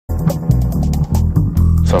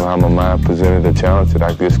Somehow my mind presented a challenge that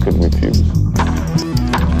I just couldn't refuse.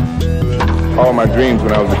 All my dreams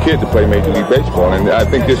when I was a kid to play Major League Baseball, and I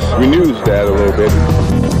think this renews that a little bit.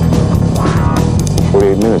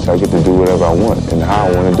 48 minutes, I get to do whatever I want and how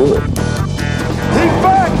I want to do it. He's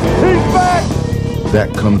back! He's back!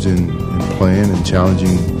 That comes in playing and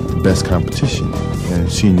challenging the best competition and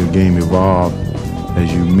seeing your game evolve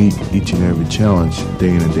as you meet each and every challenge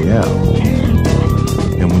day in and day out.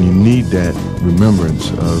 And when you need that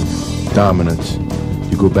remembrance of dominance,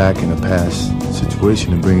 you go back in a past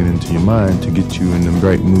situation and bring it into your mind to get you in the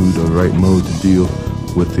right mood or the right mode to deal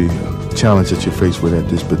with the challenge that you're faced with at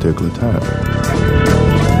this particular time.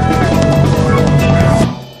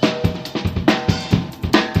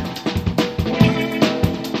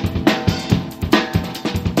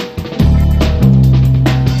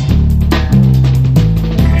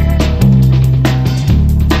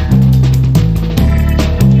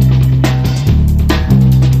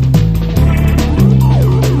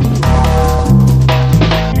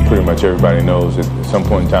 Everybody knows that at some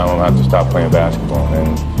point in time I'm going to have to stop playing basketball,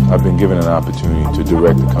 and I've been given an opportunity to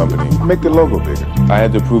direct the company. Make the logo bigger. I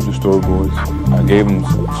had to approve the storyboards. I gave them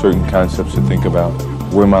certain concepts to think about,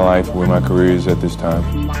 where my life, where my career is at this time.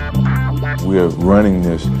 We are running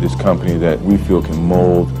this company that we feel can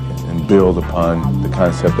mold and build upon the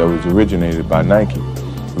concept that was originated by Nike.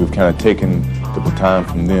 We've kind of taken the baton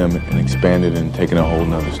from them and expanded and taken a whole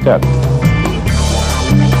nother step.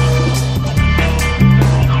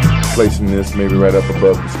 Placing this maybe right up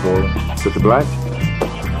above the score. Is it the black?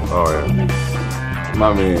 Oh, yeah.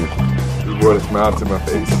 My man, he brought a smile to my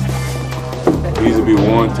face. These will be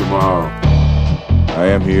worn tomorrow. I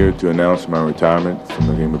am here to announce my retirement from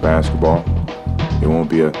the game of basketball. There won't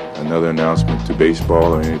be another announcement to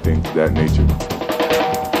baseball or anything to that nature.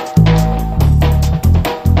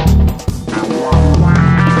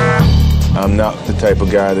 I'm not the type of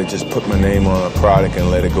guy that just put my name on a product and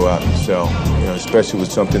let it go out and sell. You know, especially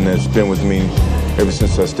with something that's been with me ever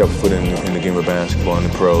since I stepped foot in the game of basketball and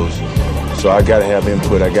the pros. So I gotta have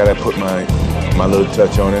input. I gotta put my little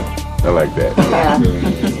touch on it. I like that.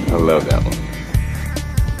 I love that one.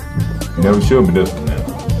 You never showed me this one now.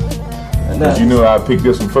 Because you knew I picked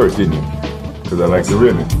this one first, didn't you? Because I like the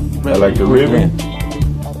ribbon. I like the ribbon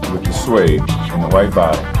with the suede and the white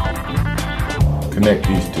bottom. Connect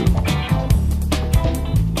these two.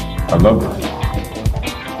 I love it.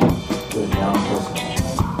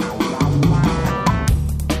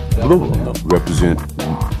 Blue represent.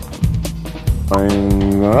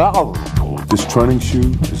 This training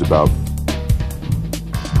shoe is about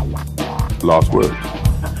lost words.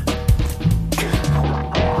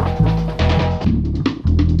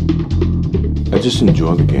 I just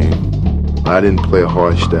enjoy the game. I didn't play a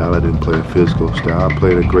hard style. I didn't play a physical style. I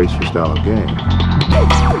played a graceful style of game.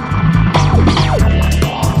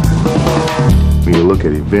 When you look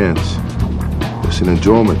at events, there's an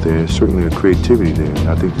enjoyment there, certainly a creativity there. And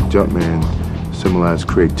I think the Jumpman symbolized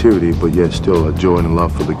creativity, but yet still a joy and a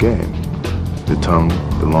love for the game. The tongue,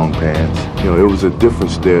 the long pads. You know, it was a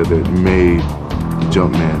difference there that made the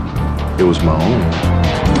Jumpman. It was my own.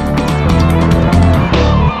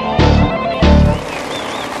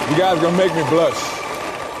 You guys are gonna make me blush.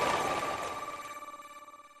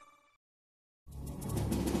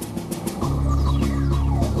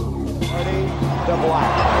 The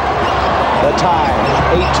black. The tie,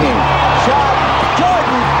 18. Shot,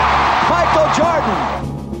 Jordan! Michael Jordan!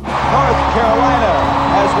 North Carolina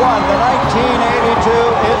has won the 1982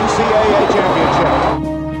 NCAA championship.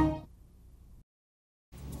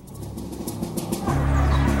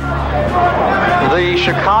 The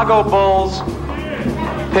Chicago Bulls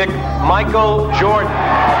pick Michael Jordan,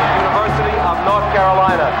 University of North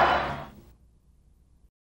Carolina.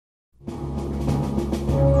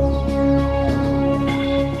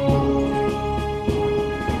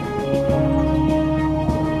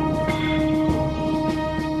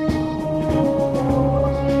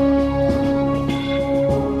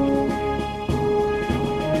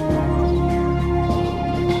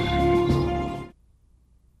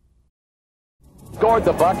 Scored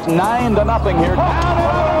the Bucks 9-0 here.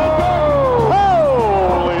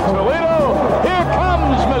 Holy Toledo! Here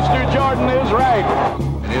comes Mr. Jordan is right.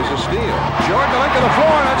 And here's a steal. Jordan length of the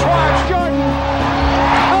floor, and it's watch. Jordan!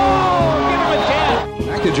 Oh, give him a chance.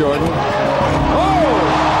 Back to Jordan. Oh!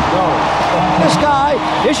 No. This guy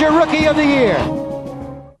is your Rookie of the Year.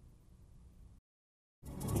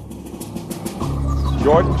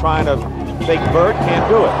 Jordan trying to fake Bird, can't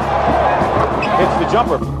do it. Hits the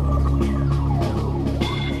jumper.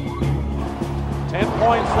 10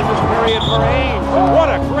 points in this period for Ames. What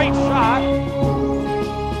a great shot.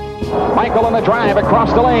 Michael on the drive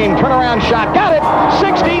across the lane. Turnaround shot. Got it.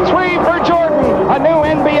 63 for Jordan. A new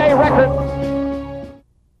NBA record.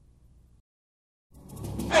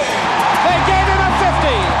 They gave him a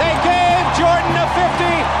 50. They gave Jordan a 50.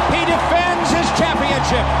 He defends his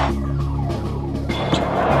championship.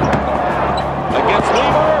 Against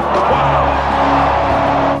Lever. Wow.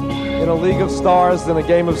 In a league of stars, in a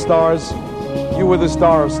game of stars, you were the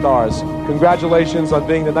star of stars. Congratulations on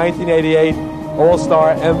being the 1988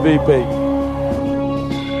 All-Star MVP.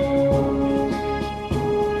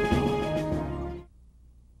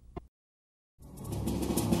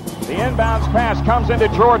 The inbounds pass comes into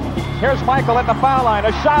Jordan. Here's Michael at the foul line.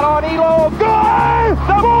 A shot on Elo. Good!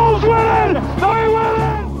 The Bulls win it! They win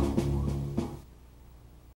it!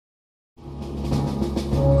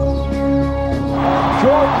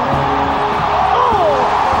 Jordan. Oh!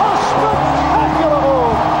 A spectacular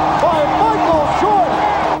move by Michael Jordan.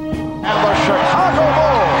 And the Chicago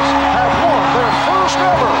Bulls have won their first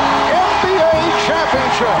ever NBA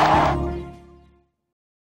championship.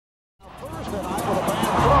 Thursday night with a bad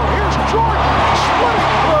throw. Here's Jordan,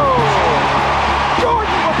 splitting through.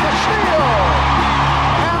 Jordan with the steal.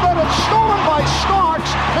 And then it's stolen by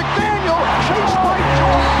Starks. McDaniel chased by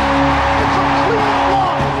Jordan. It's a clean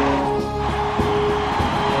block.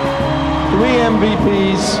 3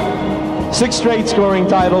 MVPs, 6 straight scoring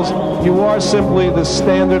titles. You are simply the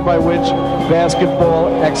standard by which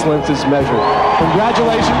basketball excellence is measured.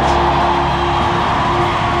 Congratulations.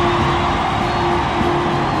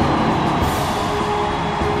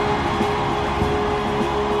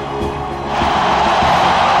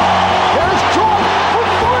 Here's Jordan for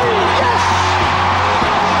three. Yes!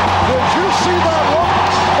 Did you see that look?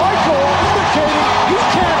 Michael indicating he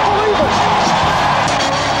can't believe it.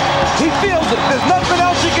 He feels it. There's nothing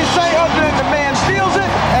else he can say other than the man feels it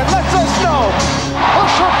and lets us know. The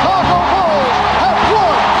Chicago Bulls have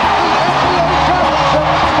won the NBA championship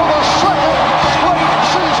for the second straight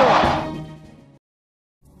season.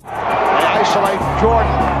 They isolate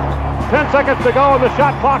Jordan. 10 seconds to go on the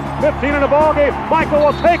shot clock. 15 in the ball game. Michael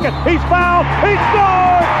will take it. He's fouled. He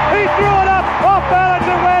scored. He threw it up. Off balance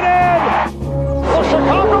and went in. The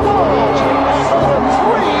Chicago Bulls have won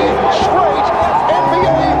 3 straight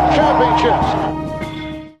NBA championships.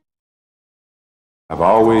 I've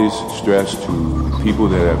always stressed to people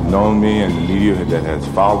that have known me and the media that has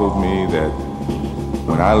followed me that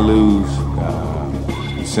when I lose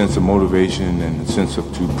the sense of motivation and the sense of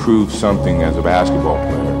to prove something as a basketball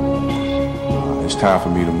player, it's time for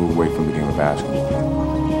me to move away from the game of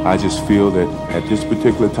basketball. I just feel that at this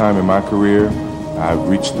particular time in my career, I've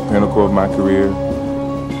reached the pinnacle of my career.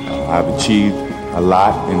 I've achieved a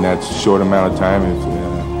lot in that short amount of time,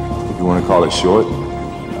 if you want to call it short.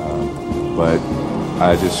 But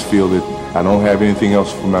I just feel that I don't have anything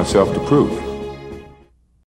else for myself to prove.